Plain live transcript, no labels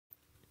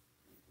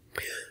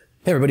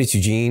Hey everybody, it's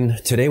Eugene.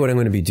 Today what I'm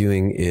going to be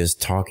doing is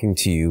talking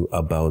to you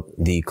about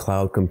the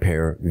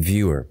CloudCompare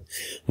viewer.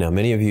 Now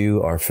many of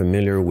you are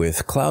familiar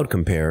with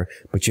CloudCompare,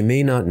 but you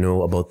may not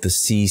know about the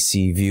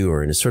CC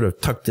viewer, and it's sort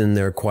of tucked in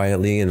there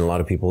quietly and a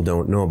lot of people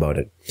don't know about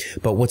it.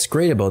 But what's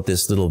great about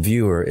this little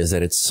viewer is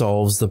that it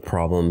solves the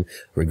problem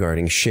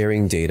regarding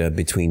sharing data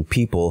between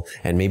people,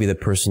 and maybe the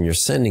person you're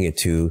sending it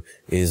to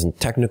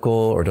isn't technical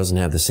or doesn't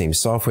have the same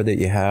software that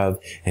you have,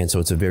 and so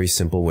it's a very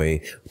simple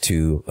way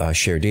to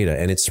share data.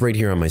 And it's right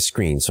here on my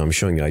screen, so I'm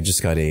showing you. I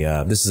just got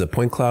this is a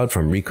point cloud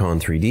from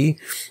Recon 3D,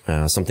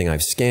 something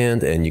I've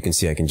scanned, and you can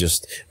see I can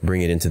just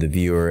bring it into the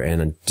viewer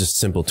and just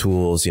simple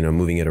tools,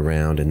 moving it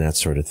around and that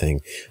sort of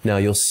thing. Now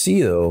you'll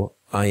see though,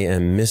 I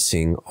am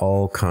missing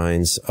all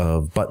kinds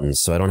of buttons.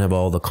 So I don't have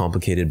all the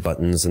complicated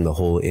buttons and the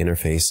whole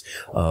interface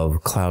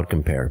of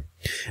CloudCompare.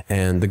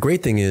 And the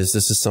great thing is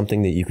this is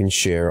something that you can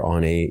share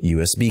on a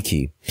USB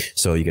key.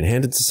 So you can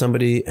hand it to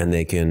somebody and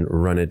they can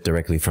run it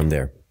directly from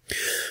there.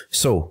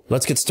 So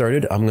let's get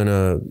started. I'm going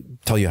to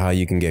tell you how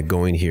you can get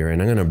going here. And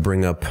I'm going to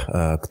bring up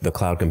the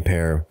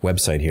CloudCompare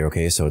website here.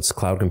 Okay, so it's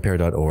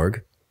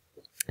cloudcompare.org.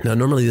 Now,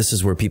 normally this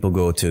is where people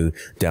go to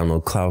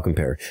download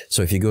CloudCompare.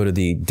 So if you go to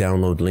the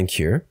download link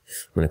here,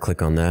 I'm going to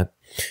click on that.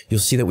 You'll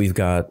see that we've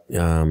got,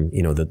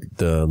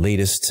 the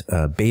latest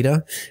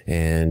beta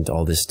and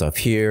all this stuff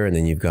here. And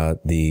then you've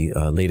got the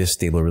latest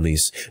stable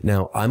release.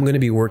 Now, I'm going to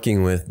be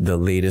working with the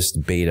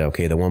latest beta,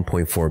 okay, the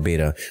 1.4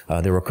 beta.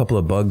 There were a couple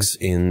of bugs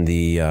in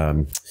the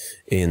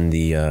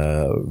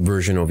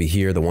version over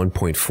here, the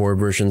 1.4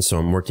 version. So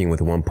I'm working with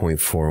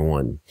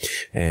 1.41.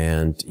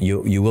 And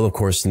you will, of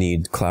course,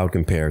 need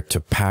CloudCompare to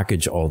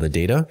package all the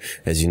data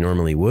as you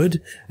normally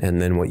would.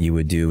 And then what you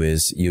would do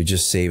is you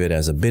just save it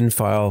as a bin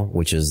file,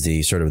 which is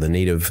the sort of the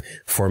native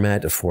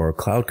format for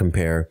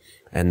CloudCompare,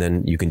 and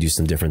then you can do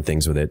some different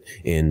things with it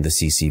in the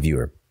CC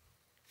viewer.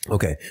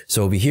 Okay,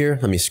 so over here,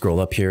 let me scroll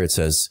up here. It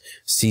says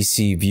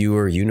CC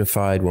Viewer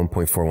Unified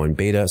 1.41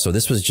 Beta. So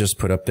this was just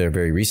put up there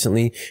very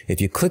recently. If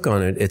you click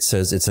on it, it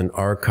says it's an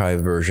archive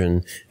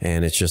version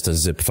and it's just a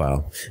zip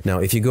file. Now,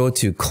 if you go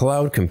to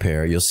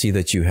CloudCompare, you'll see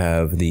that you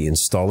have the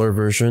installer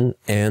version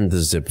and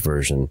the zip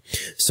version.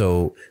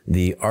 So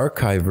the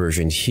archive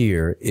version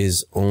here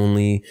is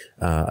only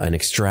an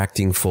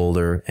extracting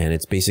folder, and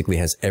it basically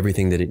has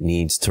everything that it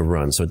needs to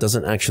run. So it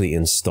doesn't actually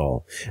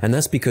install. And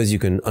that's because you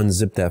can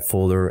unzip that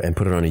folder and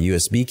put it on a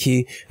USB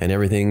key, and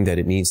everything that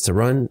it needs to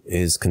run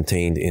is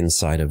contained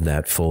inside of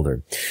that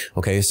folder.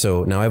 Okay,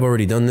 so now I've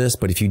already done this,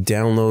 but if you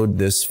download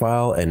this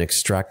file and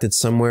extract it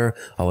somewhere,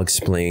 I'll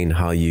explain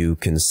how you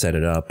can set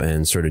it up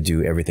and sort of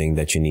do everything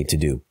that you need to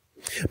do.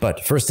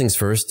 But first things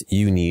first,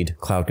 you need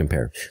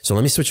CloudCompare. So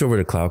let me switch over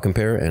to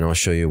CloudCompare and I'll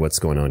show you what's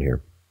going on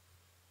here.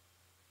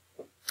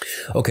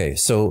 Okay,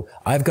 so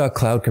I've got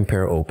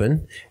CloudCompare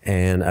open,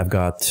 and I've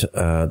got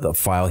the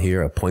file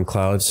here, a point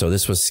cloud. So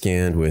this was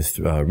scanned with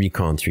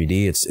Recon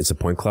 3D. It's a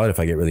point cloud. If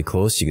I get really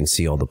close, you can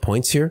see all the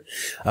points here.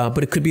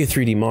 But it could be a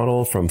 3D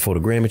model from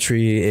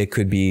photogrammetry. It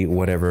could be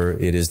whatever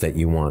it is that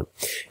you want.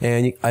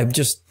 And I've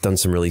just done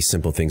some really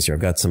simple things here.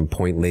 I've got some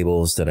point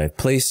labels that I've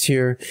placed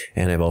here,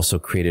 and I've also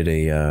created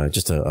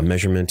just a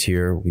measurement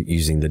here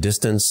using the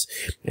distance,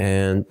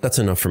 and that's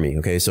enough for me.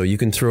 Okay, so you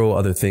can throw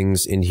other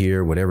things in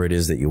here, whatever it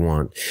is that you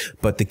want.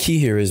 But the key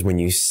here is when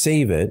you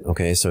save it,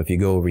 okay, so if you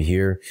go over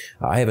here,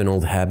 I have an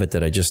old habit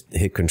that I just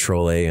hit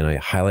Control A and I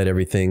highlight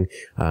everything.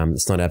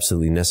 It's not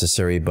absolutely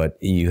necessary, but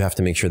you have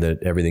to make sure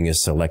that everything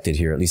is selected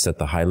here, at least at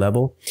the high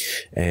level.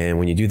 And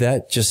when you do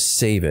that, just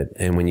save it.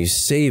 And when you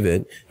save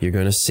it, you're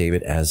going to save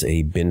it as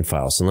a bin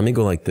file. So let me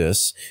go like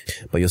this,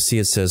 but you'll see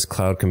it says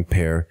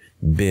CloudCompare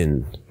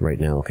bin right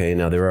now. Okay,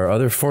 now there are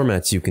other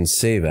formats you can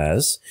save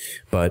as,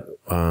 but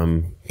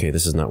okay,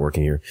 this is not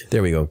working here.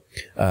 There we go.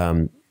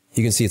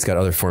 You can see it's got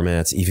other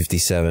formats,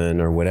 E57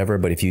 or whatever,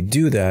 but if you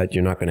do that,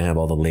 you're not going to have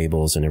all the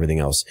labels and everything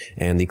else.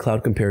 And the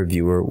CloudCompare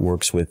viewer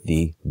works with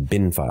the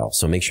bin file,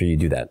 so make sure you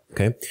do that,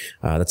 okay?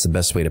 That's the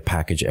best way to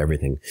package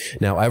everything.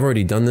 Now, I've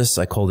already done this.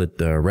 I called it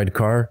the red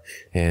car,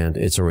 and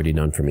it's already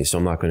done for me, so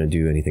I'm not going to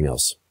do anything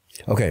else.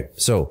 Okay,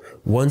 so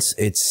once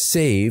it's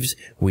saved,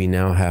 we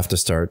now have to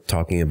start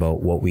talking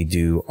about what we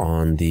do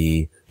on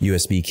the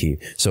USB key.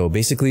 So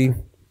basically,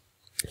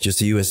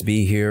 just a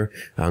USB here.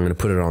 I'm going to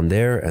put it on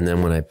there, and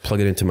then when I plug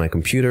it into my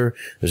computer,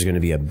 there's going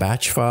to be a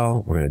batch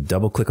file. We're going to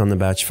double click on the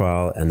batch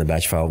file, and the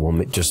batch file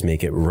will just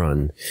make it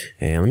run.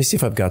 And let me see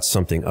if I've got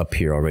something up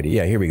here already.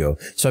 Yeah, here we go.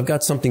 So I've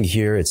got something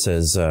here. It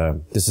says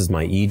this is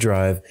my E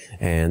drive,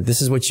 and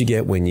this is what you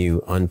get when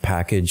you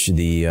unpackage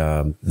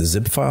the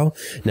zip file.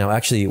 Now,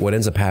 actually, what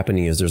ends up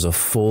happening is there's a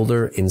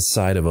folder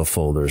inside of a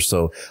folder.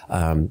 So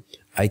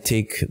I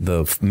take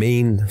the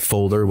main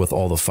folder with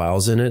all the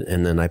files in it,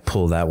 and then I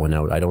pull that one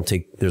out. I don't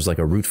take, there's like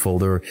a root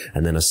folder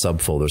and then a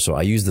subfolder. So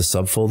I use the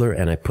subfolder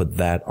and I put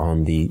that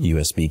on the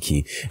USB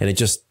key, and it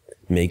just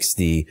makes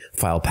the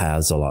file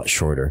paths a lot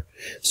shorter.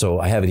 So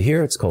I have it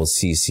here. It's called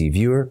CC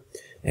Viewer.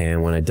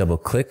 And when I double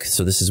click,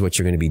 so this is what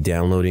you're going to be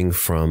downloading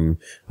from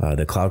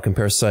the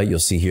CloudCompare site. You'll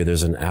see here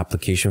there's an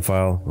application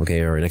file,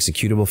 okay, or an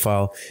executable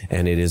file,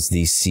 and it is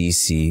the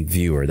CC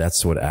viewer.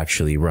 That's what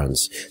actually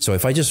runs. So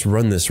if I just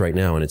run this right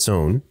now on its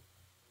own,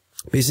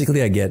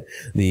 basically I get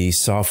the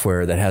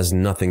software that has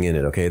nothing in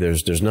it, okay?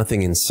 There's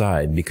nothing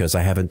inside because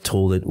I haven't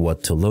told it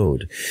what to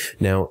load.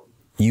 Now,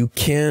 you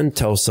can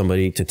tell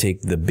somebody to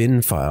take the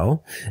bin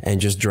file and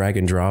just drag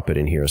and drop it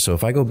in here. So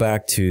if I go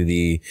back to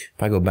the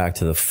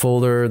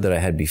folder that I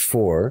had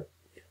before,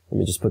 let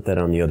me just put that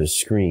on the other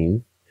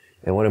screen.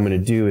 And what I'm going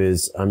to do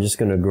is I'm just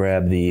going to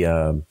grab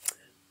the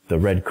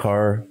red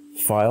car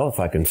file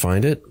if I can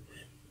find it.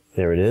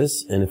 There it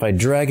is. And if I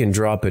drag and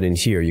drop it in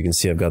here, you can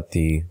see I've got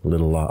the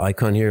little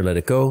icon here, let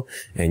it go,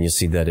 and you'll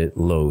see that it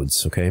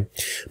loads, okay?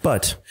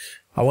 But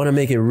I want to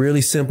make it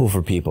really simple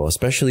for people,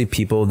 especially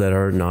people that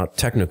are not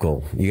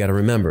technical. You got to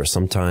remember,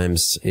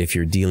 sometimes if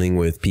you're dealing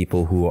with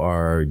people who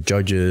are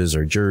judges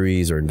or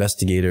juries or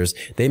investigators,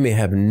 they may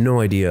have no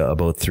idea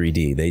about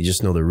 3D. They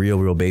just know the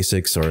real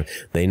basics, or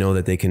they know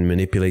that they can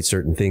manipulate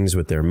certain things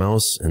with their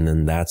mouse, and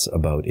then that's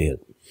about it.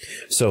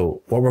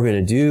 So what we're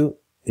going to do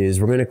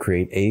is we're going to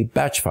create a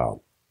batch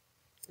file.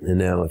 And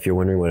now, if you're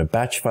wondering what a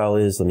batch file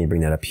is, let me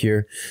bring that up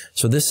here.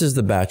 So this is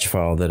the batch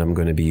file that I'm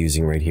going to be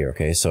using right here.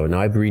 Okay. So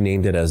now I've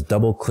renamed it as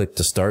double click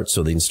to start.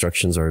 So the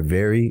instructions are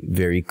very,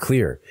 very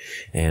clear.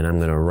 And I'm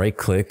going to right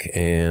click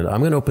and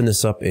I'm going to open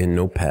this up in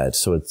Notepad.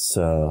 So it's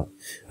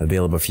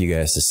available for you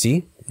guys to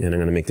see. And I'm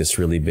going to make this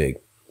really big.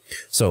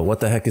 So what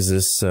the heck is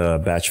this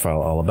batch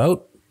file all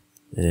about?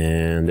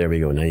 And there we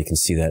go. Now you can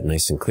see that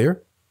nice and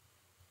clear.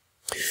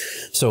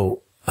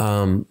 So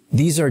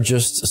these are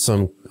just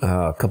some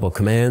couple of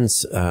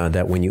commands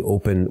that when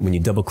you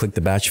double click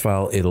the batch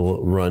file,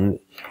 it'll run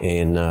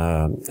in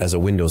as a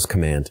Windows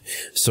command.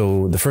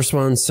 So the first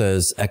one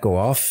says echo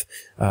off.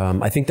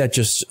 I think that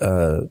just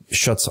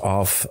shuts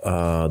off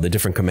the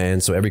different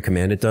commands. So every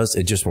command it does,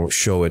 it just won't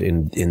show it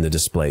in the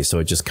display. So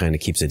it just kind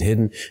of keeps it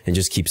hidden and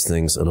just keeps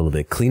things a little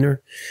bit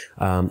cleaner.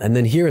 And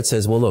then here it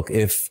says, well, look,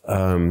 if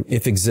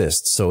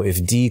exists. So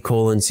if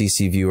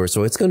D:/CC viewer,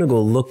 so it's going to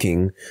go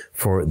looking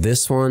for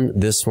this one,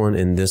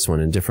 and this one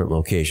in different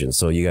locations.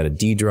 So you got a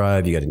D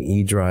drive, you got an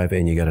E drive,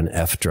 and you got an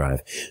F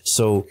drive.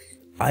 So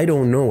I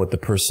don't know what the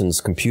person's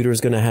computer is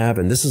going to have,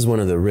 and this is one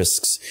of the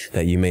risks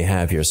that you may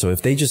have here. So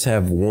if they just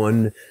have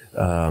one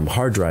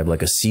hard drive,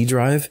 like a C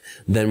drive,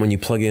 then when you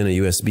plug in a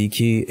USB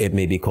key, it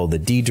may be called the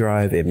D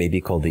drive, it may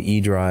be called the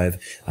E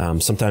drive.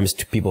 Sometimes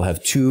people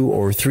have 2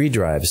 or 3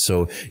 drives,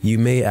 so you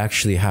may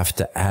actually have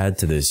to add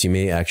to this. You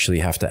may actually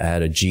have to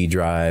add a G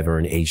drive or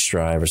an H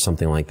drive or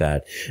something like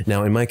that.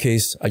 Now, in my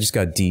case, I just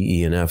got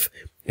D, E, and F,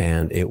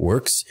 and it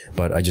works,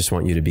 but I just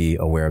want you to be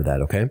aware of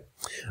that, okay?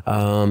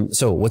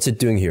 So what's it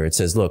doing here? It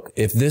says, look,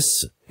 if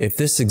this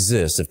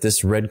exists, if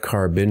this red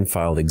car bin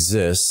file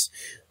exists,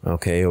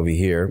 okay, over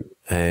here,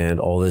 and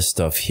all this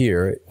stuff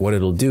here, what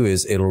it'll do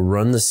is it'll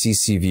run the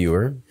CC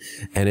viewer,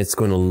 and it's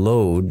going to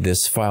load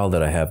this file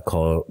that I have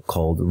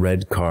called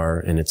red car,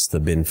 and it's the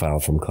bin file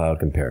from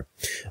CloudCompare.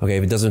 Okay,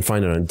 if it doesn't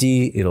find it on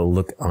D, it'll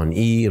look on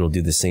E, it'll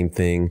do the same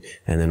thing,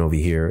 and then over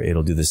here,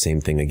 it'll do the same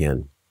thing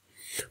again.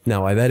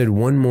 Now, I've added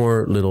one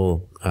more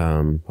little,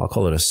 I'll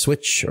call it a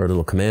switch or a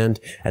little command,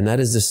 and that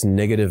is this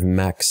negative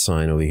max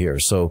sign over here.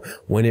 So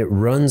when it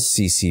runs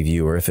CC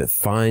viewer, if it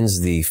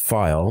finds the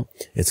file,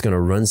 it's going to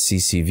run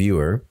CC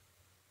viewer.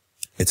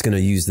 It's going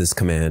to use this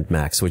command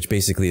max, which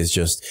basically is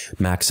just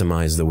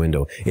maximize the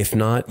window. If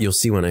not, you'll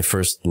see when I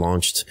first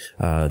launched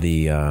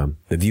the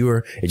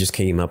viewer, it just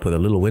came up with a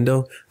little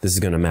window. This is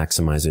going to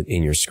maximize it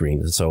in your screen.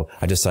 And so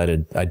I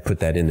decided I'd put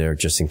that in there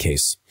just in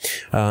case.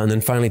 And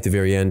then finally at the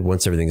very end,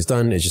 once everything is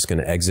done, it's just going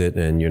to exit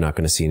and you're not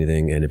going to see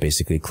anything, and it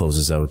basically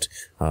closes out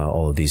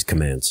all of these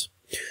commands.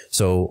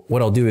 So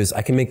what I'll do is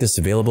I can make this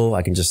available.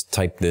 I can just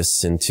type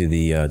this into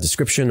the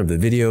description of the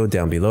video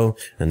down below,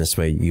 and this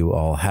way you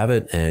all have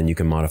it and you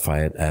can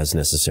modify it as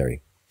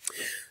necessary.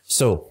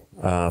 So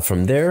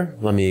from there,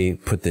 let me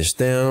put this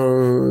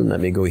down.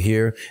 Let me go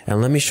here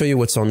and let me show you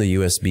what's on the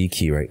USB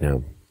key right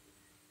now.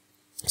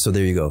 So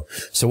there you go.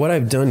 So what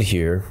I've done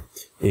here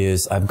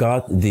is I've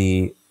got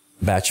the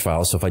batch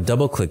file. So if I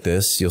double click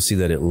this, you'll see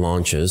that it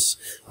launches.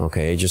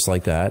 Okay, just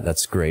like that.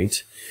 That's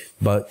great.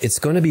 But it's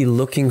going to be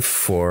looking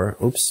for,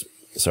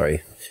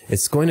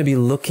 it's going to be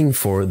looking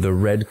for the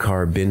red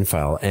car bin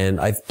file. And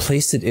I've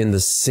placed it in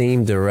the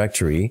same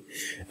directory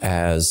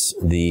as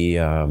the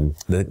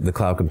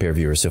CloudCompare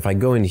viewer. So if I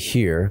go in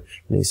here,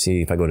 let me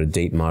see if I go to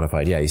date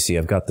modified. Yeah, you see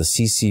I've got the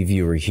CC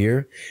viewer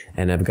here,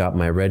 and I've got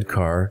my red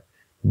car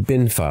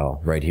bin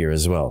file right here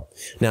as well.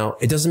 Now,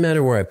 it doesn't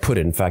matter where I put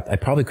it. In fact, I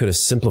probably could have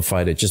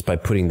simplified it just by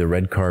putting the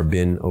red car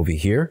bin over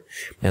here,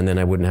 and then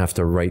I wouldn't have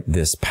to write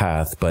this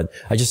path. But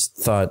I just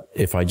thought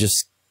if I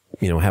just,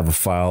 have a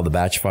file, the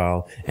batch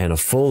file, and a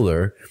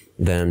folder,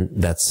 then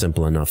that's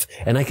simple enough.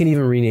 And I can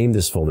even rename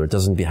this folder. It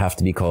doesn't have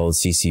to be called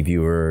CC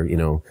Viewer,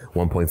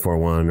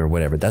 1.41 or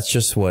whatever. That's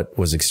just what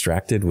was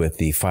extracted with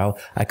the file.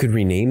 I could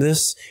rename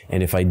this,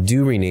 and if I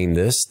do rename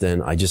this,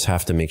 then I just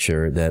have to make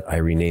sure that I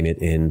rename it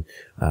in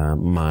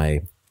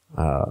my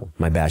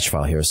my batch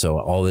file here. So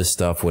all this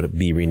stuff would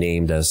be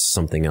renamed as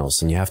something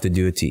else, and you have to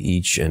do it to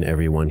each and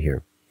every one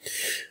here.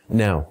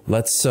 Now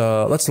let's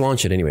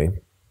launch it anyway.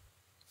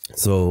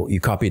 So you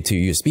copy it to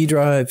your USB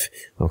drive,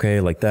 okay,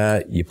 like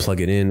that. You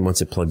plug it in. Once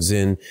it plugs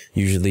in,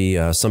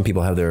 usually some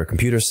people have their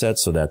computer set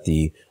so that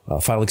the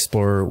file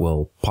explorer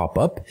will pop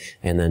up,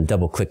 and then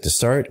double click to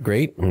start.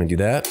 Great, I'm going to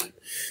do that.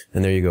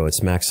 And there you go. It's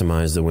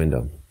maximized the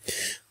window.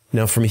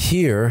 Now from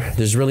here,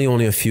 there's really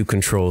only a few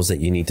controls that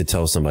you need to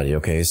tell somebody,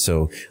 okay?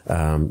 So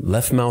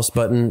left mouse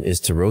button is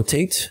to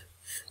rotate.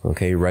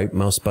 Okay, right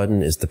mouse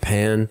button is to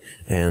pan,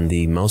 and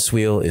the mouse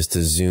wheel is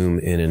to zoom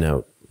in and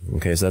out.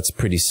 Okay, so that's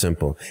pretty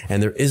simple.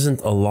 And there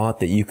isn't a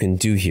lot that you can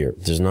do here.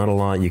 There's not a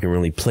lot you can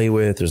really play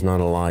with. There's not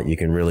a lot you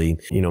can really,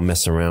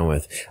 mess around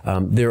with.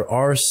 There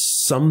are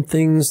some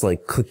things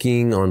like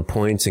clicking on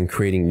points and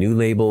creating new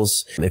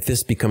labels. If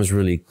this becomes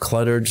really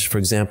cluttered, for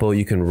example,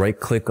 you can right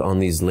click on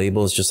these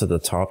labels just at the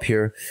top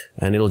here,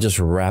 and it'll just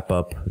wrap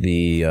up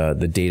the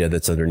data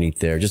that's underneath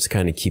there, just to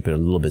kind of keep it a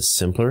little bit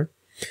simpler.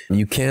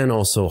 You can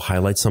also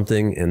highlight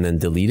something and then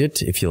delete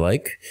it if you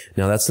like.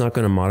 Now that's not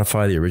going to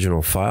modify the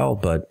original file,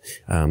 but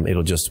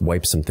it'll just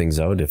wipe some things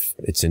out if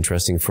it's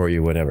interesting for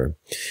you, whatever.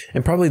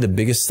 And probably the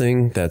biggest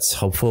thing that's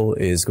helpful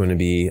is going to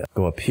be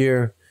go up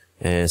here,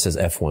 and it says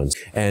F1.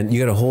 And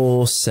you got a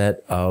whole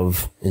set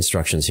of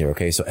instructions here,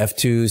 okay? So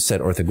F2, set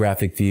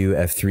orthographic view,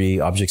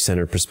 F3,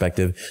 object-centered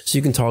perspective. So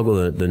you can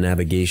toggle the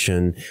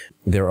navigation.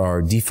 There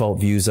are default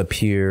views up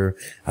here.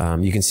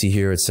 You can see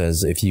here it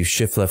says if you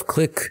shift left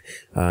click,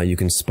 you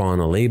can spawn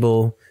a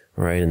label,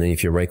 right? And then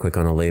if you right click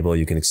on a label,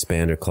 you can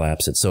expand or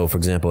collapse it. So for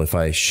example, if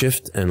I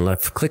shift and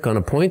left click on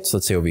a point, so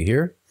let's say over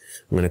here,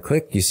 I'm going to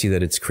click, you see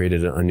that it's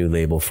created a new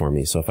label for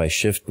me. So if I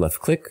shift left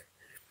click,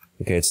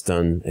 okay, it's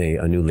done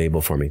a new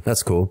label for me.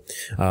 That's cool.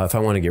 If I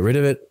want to get rid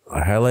of it,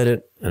 I highlight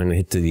it, and I'm going to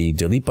hit the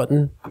delete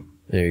button.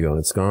 There you go.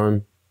 It's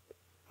gone.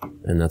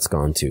 And that's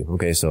gone too.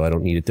 Okay, so I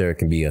don't need it there. It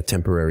can be a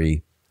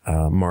temporary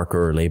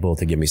marker or label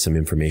to give me some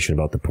information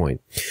about the point.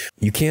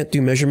 You can't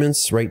do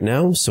measurements right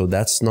now, so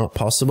that's not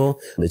possible.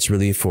 It's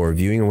really for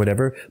viewing or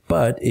whatever.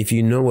 But if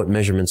you know what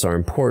measurements are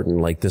important,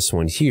 like this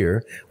one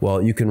here,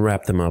 well, you can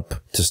wrap them up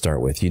to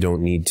start with. You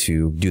don't need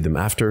to do them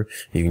after.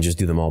 You can just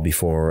do them all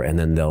before, and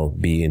then they'll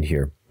be in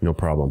here. No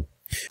problem.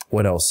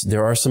 What else?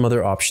 There are some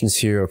other options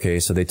here. Okay,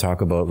 so they talk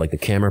about like the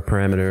camera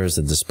parameters,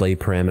 the display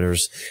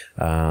parameters.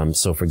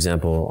 So for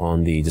example,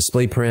 on the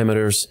display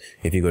parameters,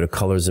 if you go to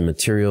colors and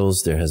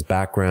materials, there has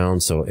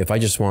background. So if I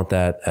just want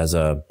that as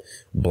a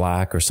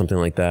black or something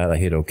like that, I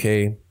hit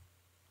OK.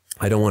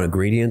 I don't want a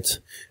gradient,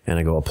 and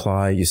I go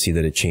apply. You see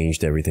that it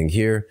changed everything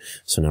here.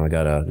 So now I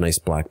got a nice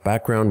black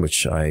background,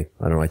 which I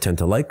don't know, I tend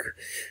to like.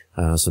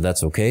 So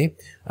that's okay.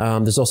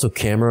 There's also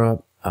camera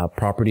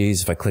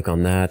properties. If I click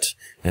on that,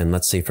 and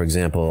let's say, for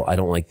example, I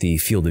don't like the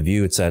field of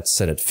view. It's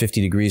set at 50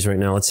 degrees right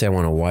now. Let's say I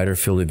want a wider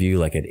field of view,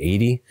 like at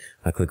 80.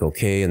 I click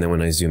OK, and then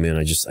when I zoom in,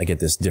 I get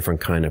this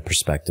different kind of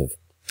perspective.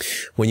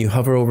 When you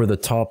hover over the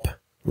top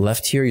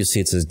left here, you see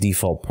it says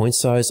default point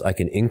size. I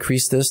can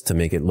increase this to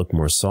make it look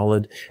more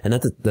solid. And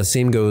the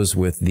same goes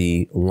with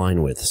the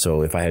line width.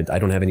 So if I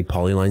don't have any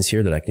polylines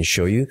here that I can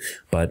show you,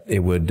 but it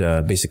would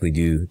basically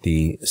do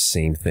the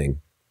same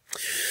thing.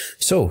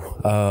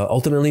 So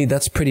ultimately,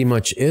 that's pretty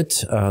much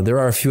it. There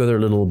are a few other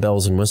little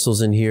bells and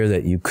whistles in here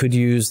that you could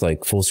use,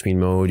 like full screen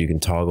mode. You can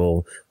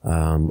toggle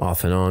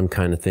off and on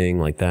kind of thing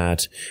like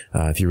that.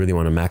 If you really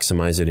want to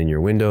maximize it in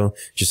your window,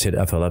 just hit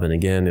F11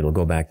 again. It'll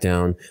go back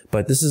down.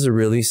 But this is a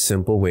really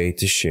simple way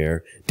to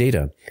share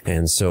data.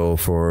 And so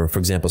for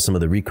example, some of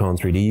the Recon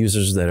 3D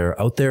users that are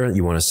out there,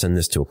 you want to send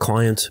this to a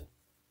client.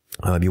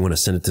 If you want to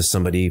send it to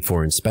somebody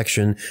for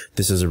inspection,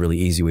 this is a really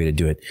easy way to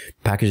do it.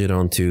 Package it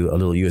onto a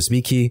little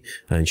USB key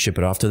and ship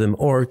it off to them,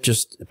 or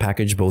just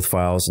package both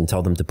files and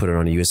tell them to put it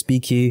on a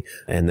USB key,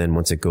 and then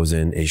once it goes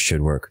in, it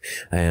should work.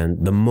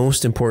 And the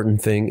most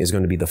important thing is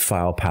going to be the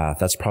file path.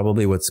 That's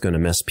probably what's going to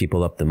mess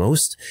people up the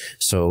most.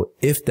 So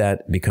if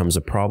that becomes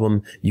a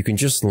problem, you can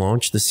just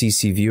launch the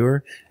CC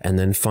viewer and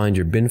then find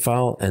your bin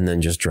file and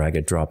then just drag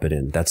it, drop it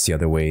in. That's the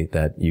other way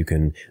that you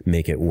can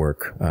make it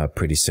work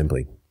pretty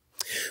simply.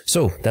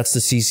 So that's the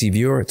CC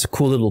viewer. It's a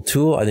cool little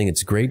tool. I think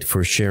it's great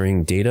for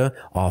sharing data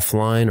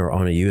offline or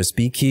on a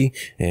USB key.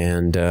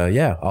 And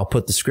yeah, I'll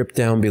put the script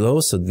down below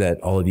so that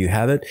all of you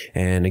have it.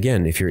 And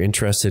again, if you're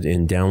interested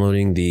in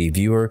downloading the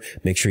viewer,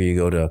 make sure you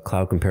go to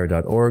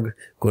cloudcompare.org,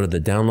 go to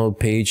the download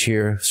page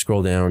here,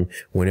 scroll down.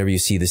 Whenever you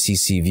see the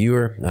CC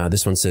viewer,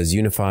 this one says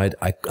unified.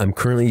 I'm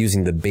currently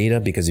using the beta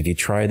because if you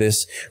try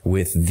this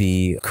with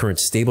the current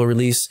stable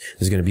release,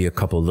 there's going to be a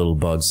couple of little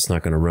bugs. It's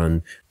not going to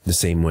run the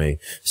same way.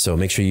 So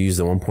make sure you use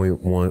the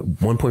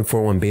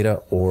 1.41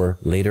 beta or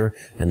later,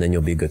 and then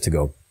you'll be good to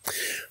go.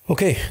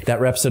 Okay,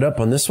 that wraps it up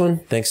on this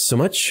one. Thanks so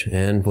much,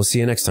 and we'll see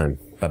you next time.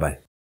 Bye-bye.